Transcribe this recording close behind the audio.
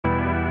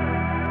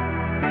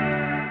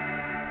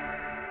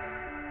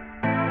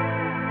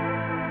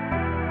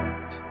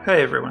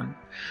Hey everyone,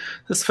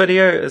 this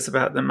video is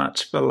about the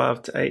much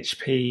beloved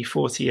HP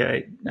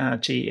 48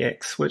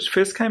 GX, which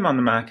first came on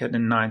the market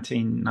in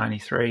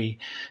 1993.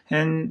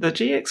 And the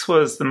GX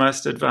was the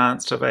most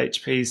advanced of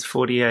HP's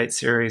 48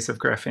 series of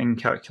graphing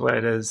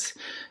calculators.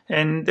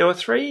 And there were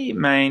three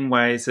main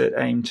ways it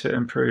aimed to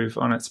improve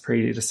on its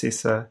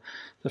predecessor,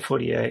 the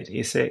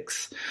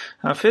 48SX.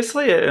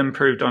 Firstly, it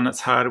improved on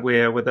its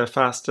hardware with a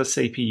faster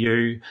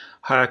CPU,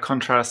 higher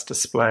contrast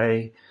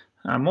display,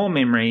 more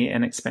memory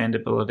and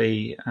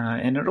expandability,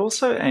 and it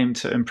also aimed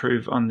to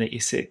improve on the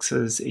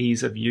SX's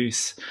ease of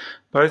use,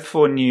 both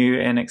for new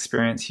and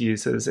experienced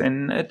users.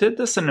 And it did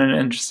this in an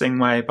interesting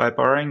way by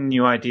borrowing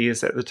new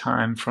ideas at the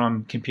time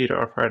from computer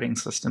operating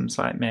systems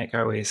like Mac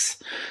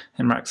OS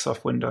and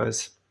Microsoft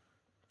Windows.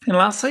 And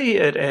lastly,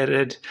 it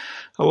added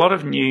a lot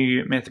of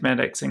new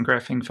mathematics and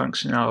graphing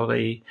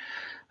functionality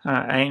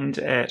aimed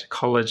at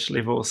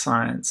college-level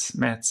science,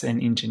 maths,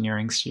 and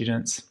engineering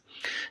students.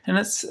 And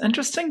it's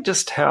interesting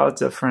just how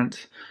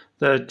different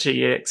the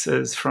GX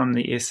is from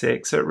the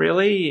SX. It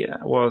really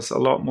was a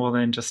lot more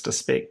than just a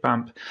spec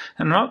bump.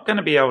 I'm not going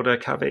to be able to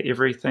cover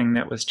everything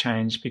that was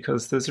changed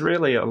because there's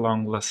really a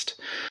long list.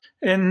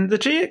 And the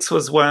GX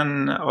was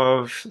one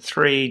of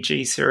three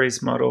G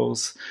series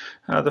models.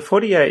 The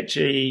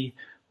 48G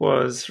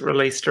was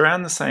released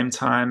around the same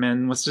time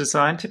and was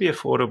designed to be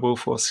affordable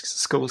for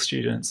school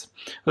students.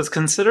 It was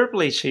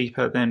considerably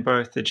cheaper than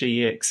both the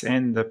GX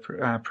and the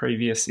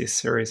previous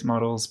S-series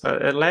models,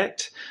 but it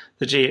lacked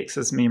the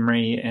GX's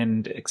memory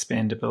and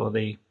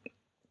expandability.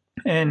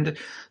 And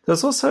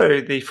there's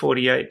also the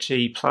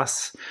 48G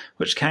Plus,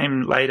 which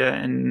came later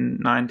in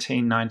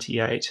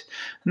 1998.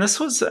 And this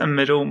was a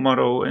middle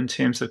model in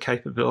terms of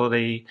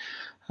capability,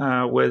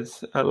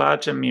 with a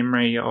larger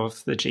memory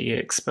of the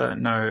GX but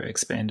no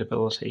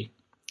expandability.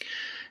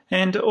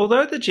 And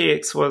although the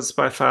GX was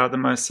by far the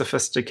most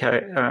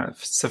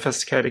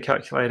sophisticated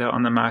calculator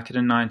on the market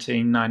in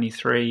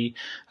 1993,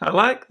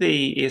 like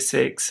the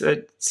SX,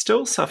 it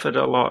still suffered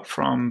a lot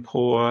from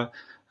poor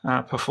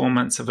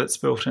performance of its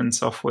built-in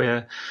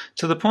software,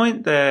 to the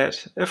point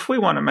that if we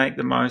want to make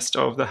the most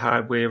of the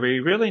hardware, we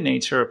really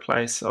need to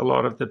replace a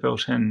lot of the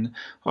built-in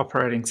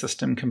operating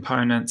system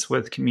components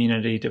with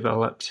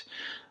community-developed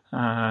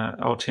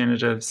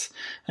alternatives.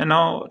 And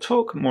I'll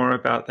talk more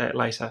about that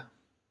later.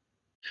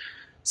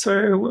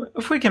 So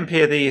if we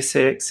compare the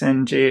SX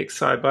and GX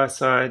side by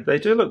side, they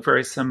do look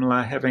very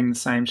similar, having the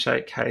same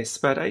shape case,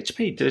 but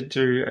HP did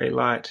do a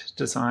light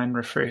design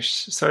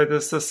refresh. So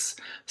there's this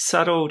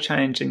subtle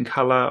change in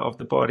color of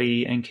the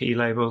body and key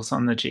labels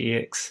on the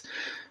GX.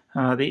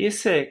 The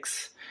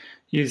SX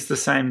used the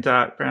same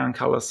dark brown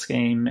color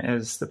scheme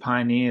as the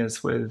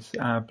Pioneers with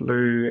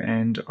blue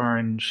and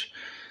orange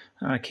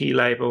key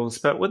labels,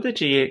 but with the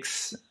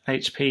GX,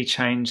 HP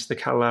changed the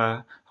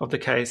color of the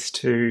case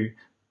to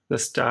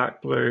this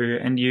dark blue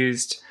and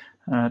used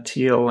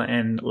teal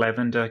and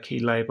lavender key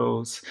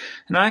labels.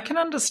 And I can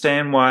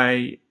understand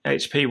why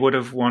HP would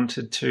have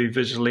wanted to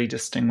visually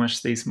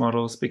distinguish these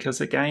models, because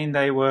again,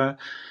 they were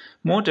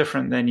more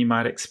different than you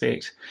might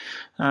expect.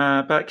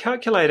 But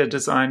calculator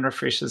design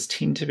refreshes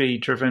tend to be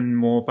driven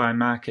more by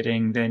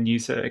marketing than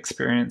user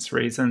experience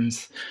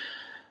reasons.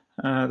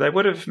 They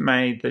would have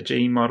made the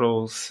G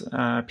models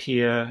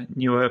appear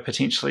newer,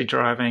 potentially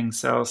driving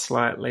sales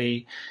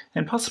slightly,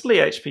 and possibly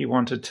HP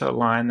wanted to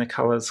align the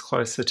colors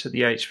closer to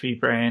the HP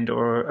brand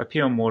or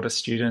appeal more to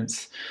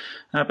students.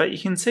 But you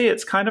can see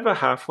it's kind of a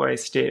halfway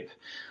step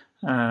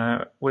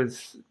between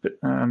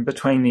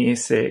the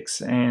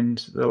SX and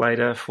the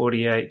later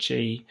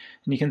 48G,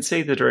 and you can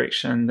see the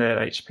direction that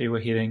HP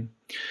were heading.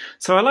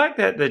 So I like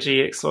that the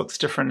GX looks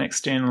different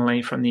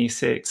externally from the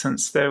SX,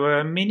 since there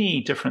were many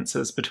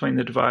differences between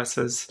the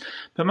devices,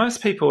 but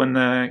most people in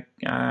the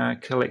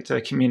collector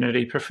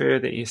community prefer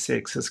the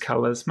SX's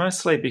colors,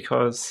 mostly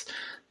because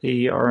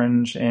the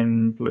orange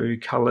and blue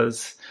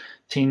colors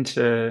tend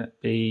to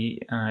be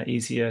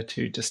easier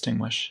to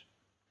distinguish.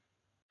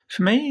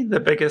 For me, the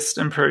biggest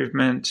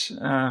improvement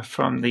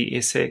from the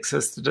SX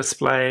is the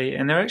display,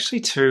 and there are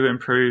actually two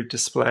improved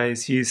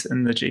displays used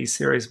in the G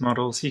series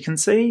models. You can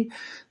see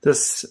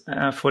this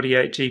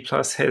 48G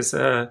Plus has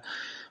a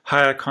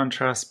higher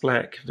contrast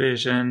black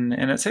version,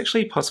 and it's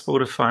actually possible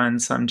to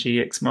find some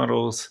GX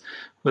models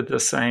with the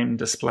same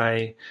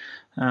display.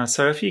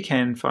 So if you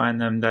can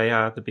find them, they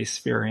are the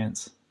best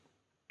variants.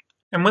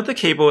 And with the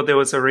keyboard, there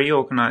was a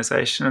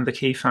reorganization of the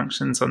key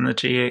functions on the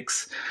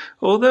GX.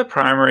 All the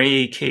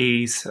primary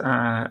keys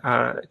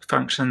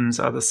functions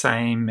are the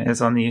same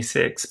as on the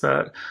SX,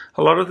 but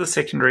a lot of the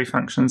secondary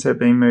functions have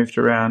been moved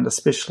around,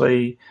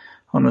 especially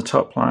on the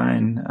top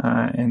line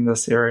in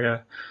this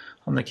area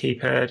on the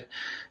keypad.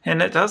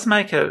 And it does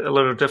make it a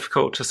little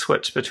difficult to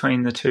switch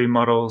between the two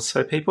models,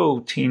 so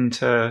people tend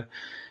to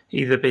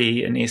either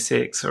be an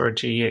SX or a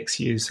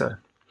GX user.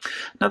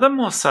 Another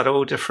more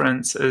subtle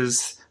difference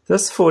is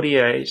this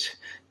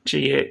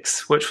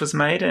 48GX, which was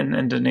made in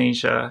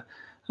Indonesia,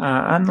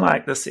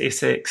 unlike this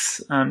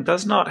SX,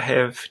 does not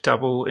have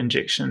double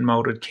injection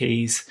molded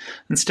keys.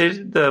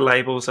 Instead, the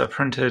labels are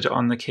printed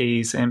on the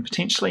keys and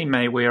potentially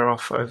may wear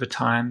off over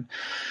time.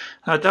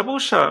 Double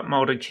shot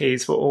molded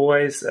keys were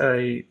always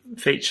a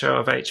feature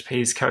of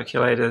HP's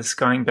calculators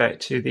going back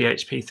to the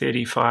HP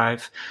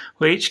 35,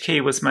 where each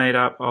key was made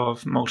up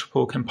of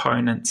multiple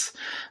components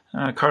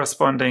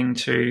corresponding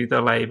to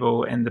the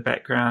label and the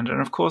background.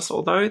 And of course,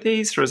 although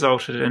these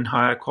resulted in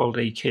higher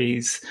quality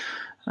keys,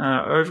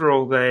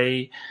 overall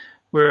they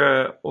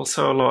were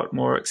also a lot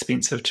more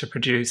expensive to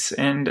produce,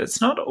 and it's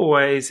not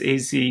always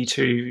easy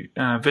to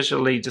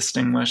visually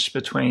distinguish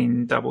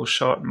between double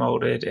shot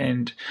molded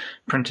and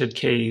printed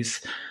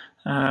keys,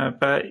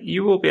 but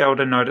you will be able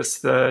to notice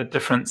the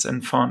difference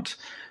in font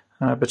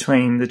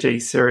between the G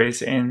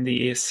series and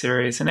the S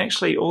series, and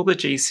actually all the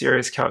G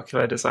series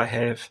calculators I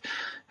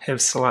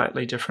have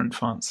slightly different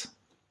fonts.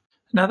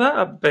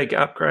 Another big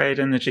upgrade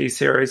in the G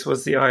series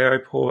was the I/O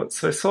port.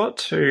 So slot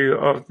 2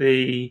 of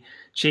the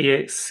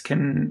GX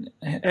can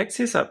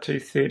access up to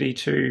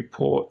 32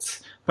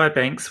 ports by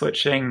bank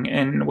switching,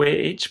 and where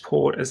each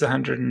port is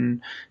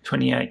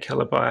 128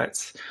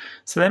 kilobytes.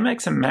 So that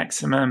makes a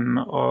maximum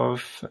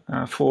of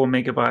 4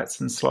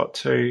 megabytes in slot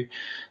 2,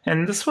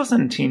 and this was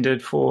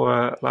intended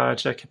for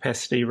larger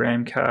capacity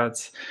RAM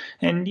cards.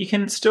 And you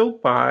can still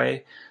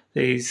buy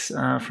these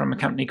from a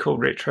company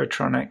called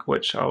Retrotronic,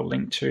 which I'll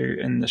link to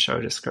in the show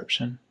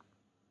description.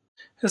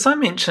 As I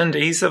mentioned,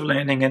 ease of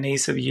learning and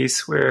ease of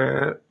use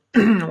were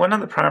one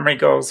of the primary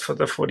goals for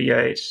the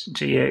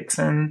 48GX,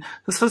 and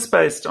this was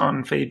based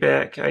on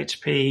feedback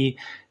HP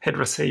had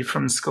received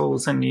from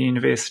schools and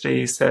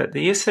universities that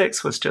the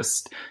SX was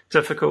just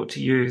difficult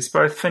to use,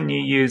 both for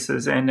new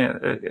users and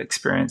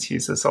experienced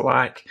users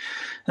alike.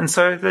 And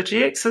so the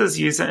GX's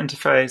user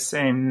interface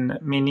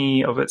and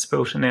many of its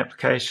built-in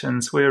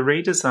applications were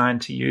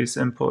redesigned to use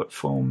input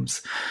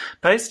forms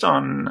based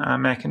on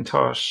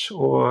Macintosh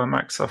or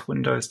Microsoft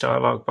Windows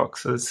dialog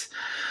boxes.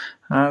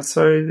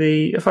 So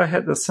if I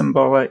hit the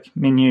symbolic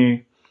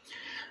menu,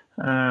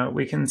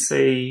 we can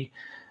see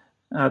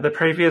the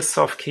previous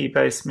soft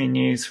key-based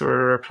menus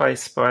were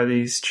replaced by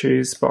these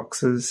choose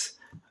boxes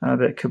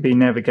that could be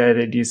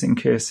navigated using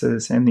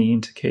cursors and the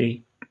enter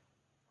key.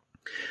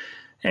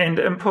 And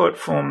input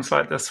forms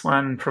like this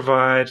one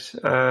provide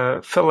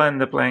fill in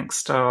the blank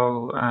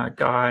style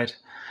guide.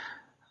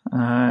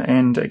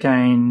 And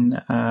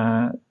again,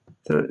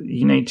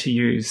 you need to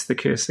use the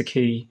cursor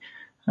key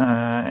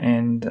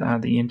and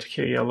the enter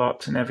key a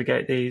lot to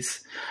navigate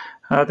these.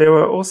 There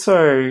were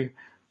also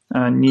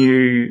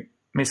new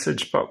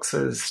message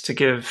boxes to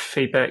give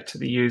feedback to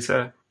the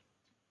user.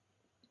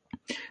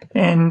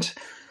 And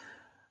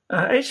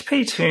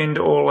HP turned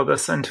all of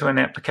this into an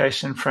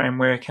application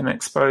framework and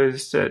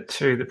exposed it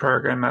to the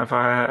programmer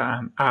via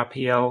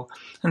RPL.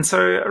 And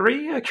so a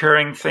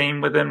recurring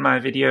theme within my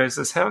videos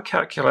is how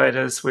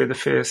calculators were the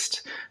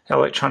first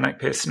electronic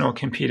personal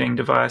computing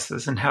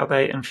devices and how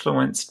they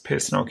influenced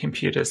personal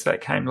computers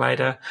that came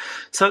later.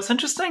 So it's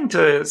interesting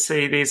to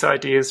see these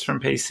ideas from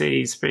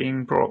PCs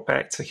being brought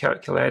back to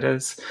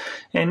calculators.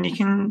 And you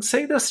can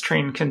see this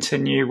trend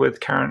continue with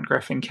current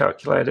graphing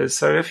calculators.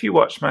 So if you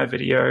watch my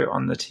video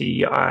on the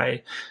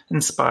TI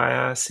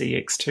Inspire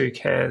CX2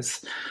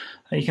 CAS,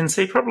 you can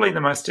see probably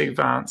the most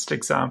advanced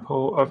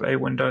example of a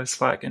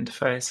Windows-like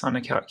interface on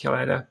a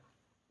calculator.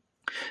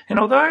 And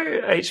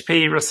although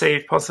HP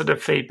received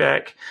positive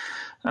feedback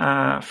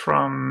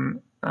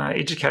from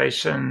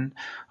education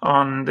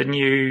on the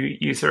new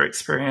user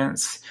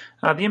experience,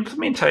 the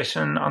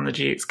implementation on the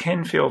GX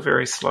can feel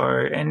very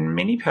slow, and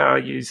many power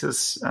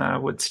users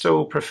would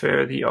still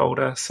prefer the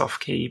older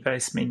soft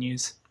key-based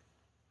menus.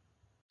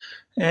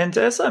 And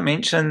as I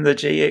mentioned, the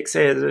GX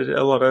added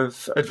a lot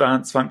of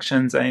advanced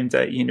functions aimed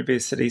at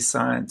university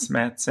science,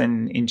 maths,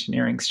 and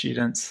engineering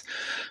students.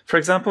 For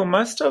example,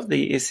 most of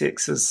the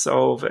SX's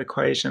Solve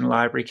equation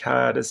library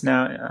card is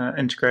now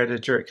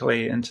integrated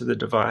directly into the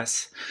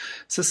device.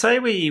 So say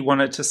we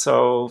wanted to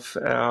solve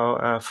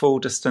our full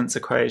distance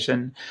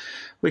equation,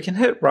 we can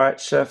hit right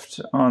shift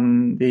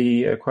on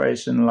the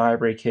equation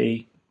library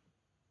key.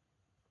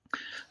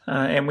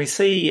 And we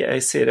see a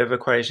set of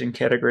equation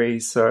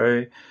categories.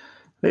 So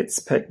let's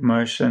pick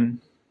motion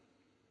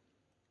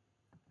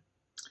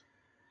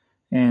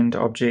and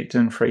object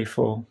in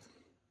freefall.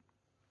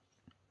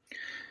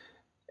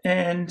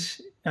 And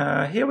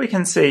here we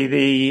can see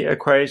the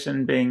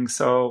equation being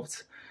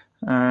solved,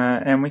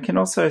 and we can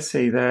also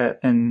see that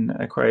in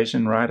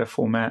equation writer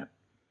format.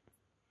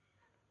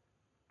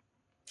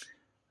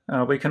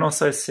 We can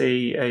also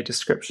see a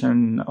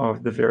description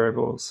of the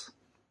variables.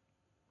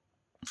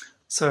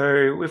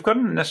 So we've got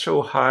an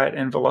initial height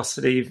and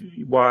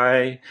velocity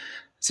y,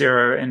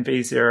 0 and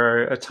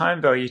v0, a time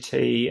value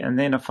t, and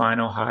then a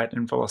final height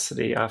and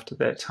velocity after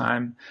that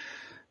time.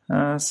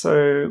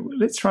 So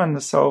let's run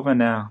the solver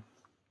now.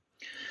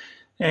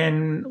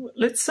 And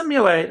let's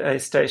simulate a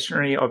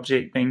stationary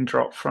object being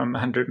dropped from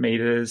 100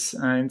 meters.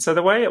 And so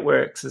the way it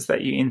works is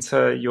that you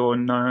enter your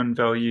known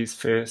values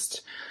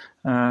first.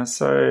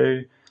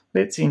 So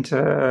let's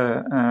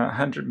enter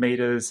 100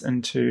 meters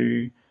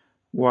into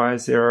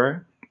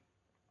y0,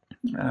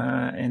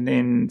 and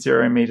then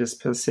 0 meters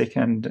per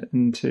second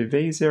into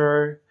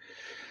v0.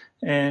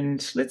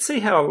 And let's see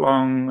how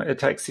long it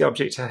takes the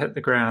object to hit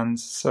the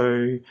ground.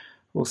 So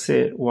we'll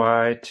set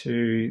y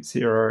to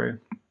 0.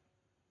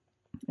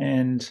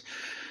 And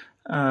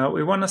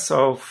we want to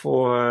solve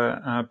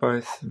for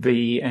both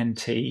v and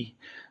t.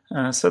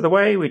 So the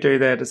way we do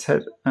that is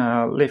hit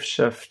left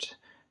shift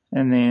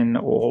and then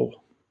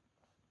all.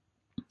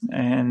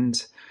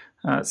 And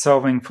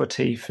solving for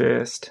t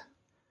first.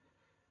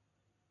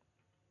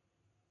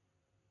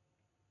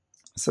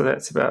 So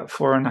that's about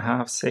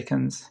 4.5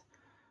 seconds.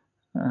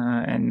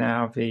 And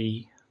now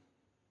v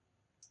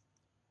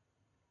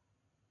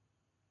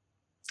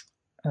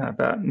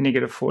about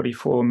negative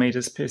 44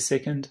 meters per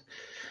second,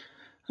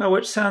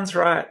 which sounds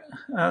right.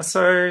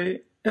 So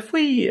if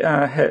we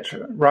hit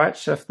right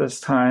shift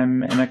this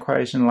time in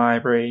equation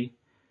library,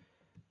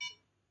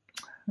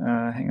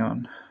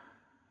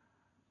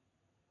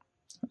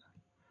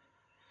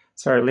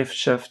 left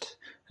shift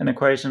in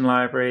equation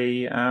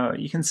library,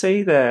 you can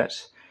see that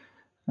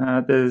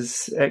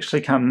there's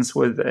actually comes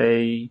with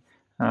a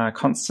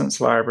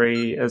constants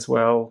library as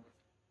well.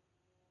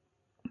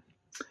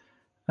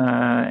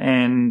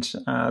 And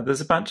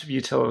there's a bunch of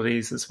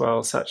utilities as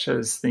well, such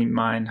as the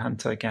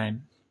Minehunter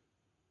game.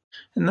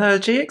 And the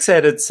GX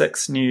added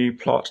 6 new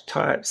plot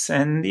types,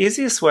 and the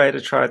easiest way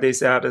to try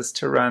these out is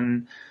to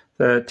run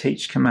the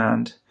teach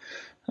command.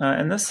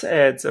 And this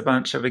adds a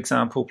bunch of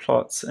example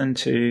plots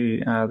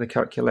into the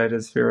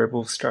calculator's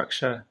variable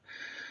structure.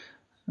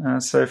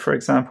 So for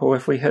example,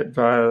 if we hit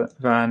var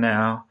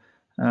now,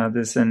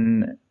 there's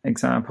an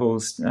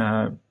examples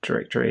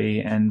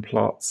directory and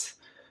plots,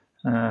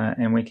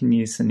 and we can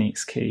use the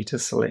next key to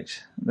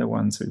select the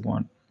ones we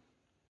want.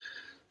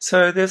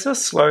 So there's a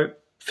slope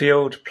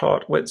field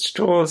plot which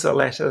draws a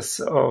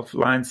lattice of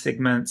line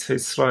segments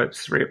whose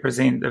slopes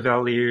represent the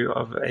value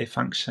of a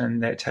function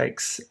that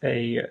takes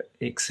a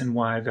x and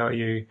y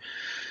value.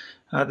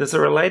 There's a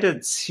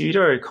related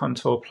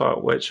pseudo-contour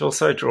plot which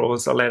also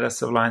draws a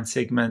lattice of line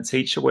segments,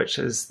 each of which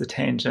is the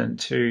tangent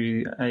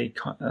to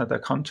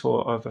the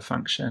contour of a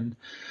function.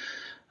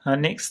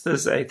 Next,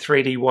 there's a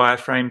 3D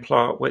wireframe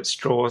plot which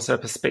draws a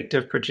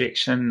perspective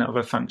projection of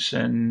a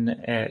function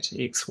at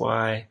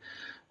xy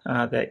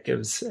that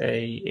gives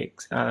a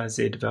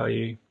z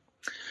value.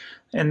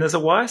 And there's a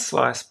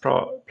y-slice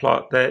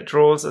plot that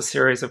draws a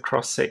series of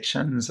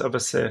cross-sections of a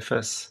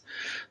surface.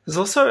 There's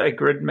also a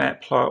grid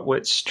map plot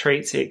which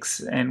treats x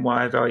and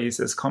y values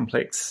as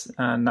complex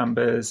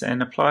numbers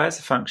and applies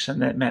a function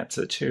that maps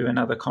it to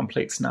another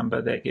complex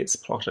number that gets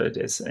plotted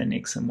as an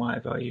x and y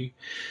value.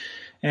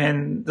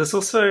 And there's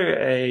also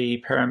a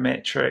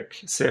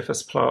parametric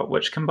surface plot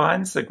which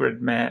combines the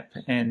grid map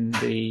and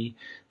the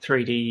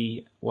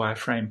 3D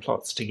wireframe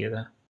plots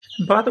together.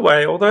 And by the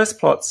way, all those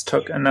plots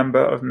took a number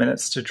of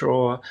minutes to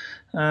draw,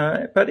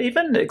 but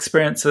even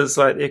experiences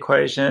like the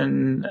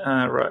equation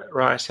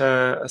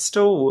writer are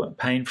still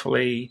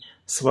painfully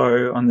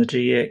slow on the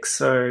GX.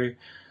 So,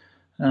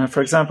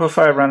 for example, if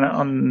I run it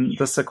on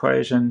this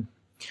equation,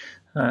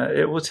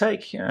 it will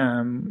take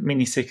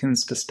many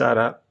seconds to start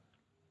up.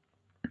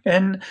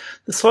 And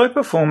the slow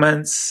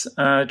performance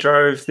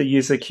drove the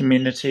user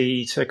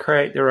community to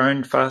create their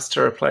own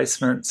faster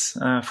replacements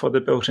for the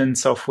built-in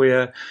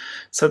software.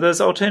 So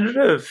there's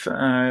alternative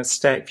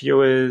stack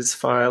viewers,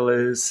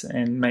 filers,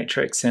 and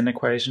matrix and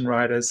equation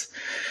writers.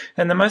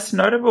 And the most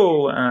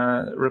notable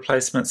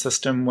replacement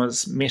system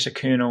was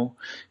Metakernel,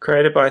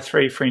 created by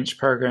 3 French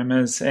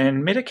programmers.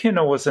 And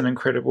Metakernel was an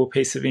incredible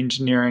piece of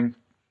engineering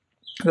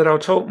that I'll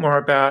talk more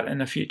about in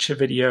a future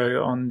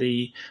video on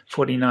the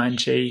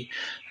 49G.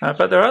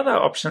 But there are other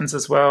options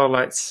as well,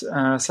 like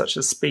such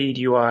as Speed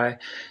UI,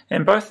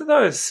 and both of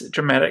those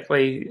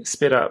dramatically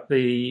sped up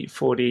the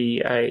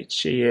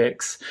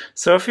 48GX.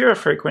 So if you're a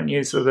frequent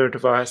user of the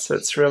device,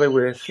 it's really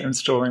worth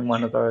installing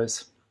one of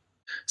those.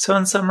 So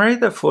in summary,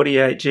 the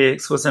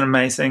 48GX was an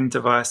amazing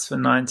device for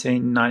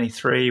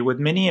 1993 with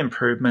many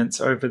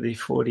improvements over the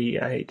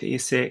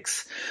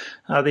 48SX.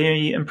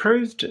 The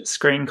improved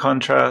screen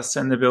contrast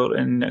and the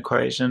built-in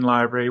equation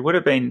library would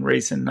have been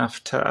reason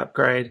enough to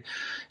upgrade.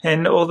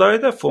 And although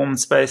the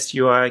forms-based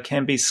UI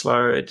can be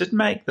slow, it did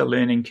make the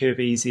learning curve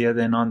easier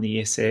than on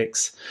the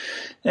SX.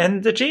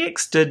 And the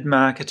GX did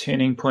mark a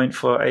turning point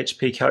for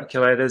HP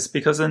calculators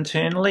because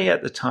internally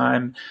at the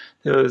time,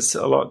 there was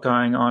a lot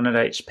going on at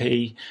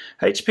HP.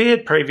 HP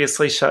had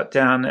previously shut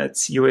down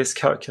its US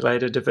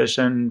calculator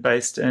division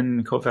based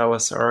in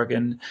Corvallis,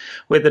 Oregon,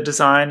 where the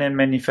design and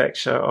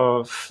manufacture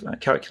of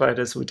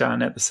calculators were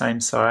done at the same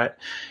site.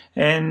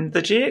 And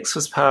the GX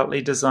was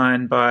partly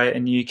designed by a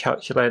new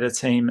calculator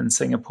team in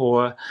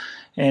Singapore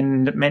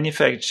and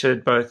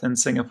manufactured both in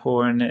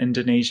Singapore and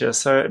Indonesia.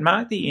 So it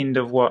marked the end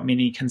of what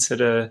many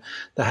consider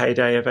the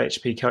heyday of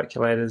HP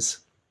calculators.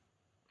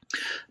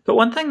 But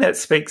one thing that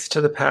speaks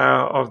to the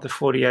power of the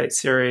 48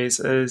 series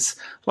is,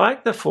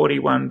 like the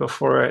 41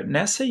 before it,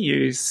 NASA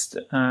used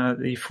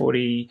the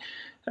 48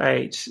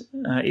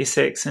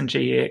 SX and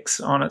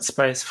GX on its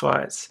space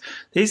flights.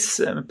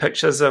 These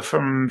pictures are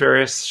from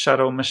various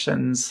shuttle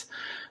missions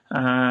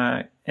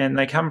and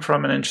they come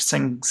from an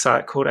interesting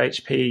site called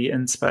HP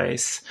in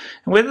Space.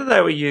 And whether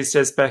they were used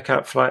as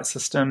backup flight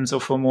systems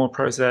or for more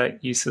prosaic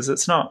uses,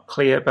 it's not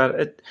clear, but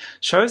it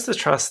shows the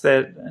trust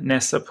that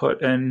NASA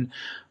put in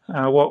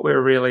what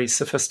were really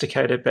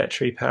sophisticated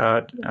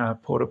battery-powered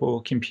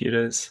portable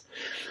computers.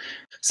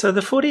 So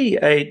the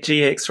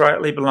 48GX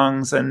rightly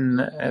belongs in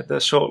the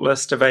short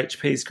list of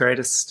HP's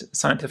greatest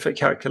scientific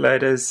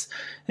calculators,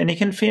 and you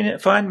can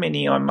find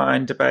many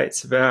online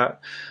debates about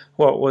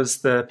what was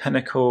the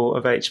pinnacle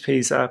of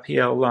HP's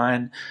RPL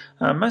line.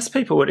 Most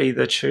people would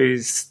either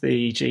choose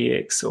the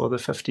GX or the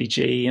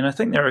 50G, and I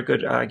think there are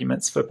good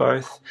arguments for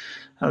both.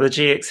 The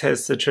GX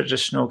has the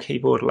traditional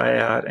keyboard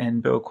layout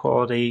and build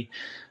quality,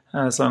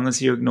 as long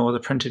as you ignore the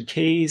printed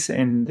keys,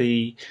 and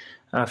the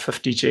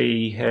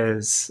 50G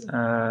has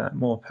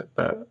more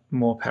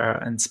power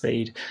and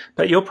speed.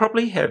 But you'll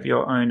probably have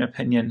your own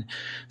opinion.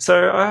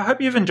 So I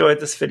hope you've enjoyed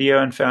this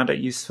video and found it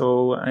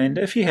useful. And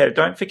if you have,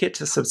 don't forget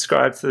to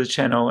subscribe to the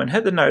channel and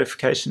hit the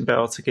notification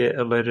bell to get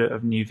alerted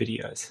of new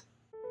videos.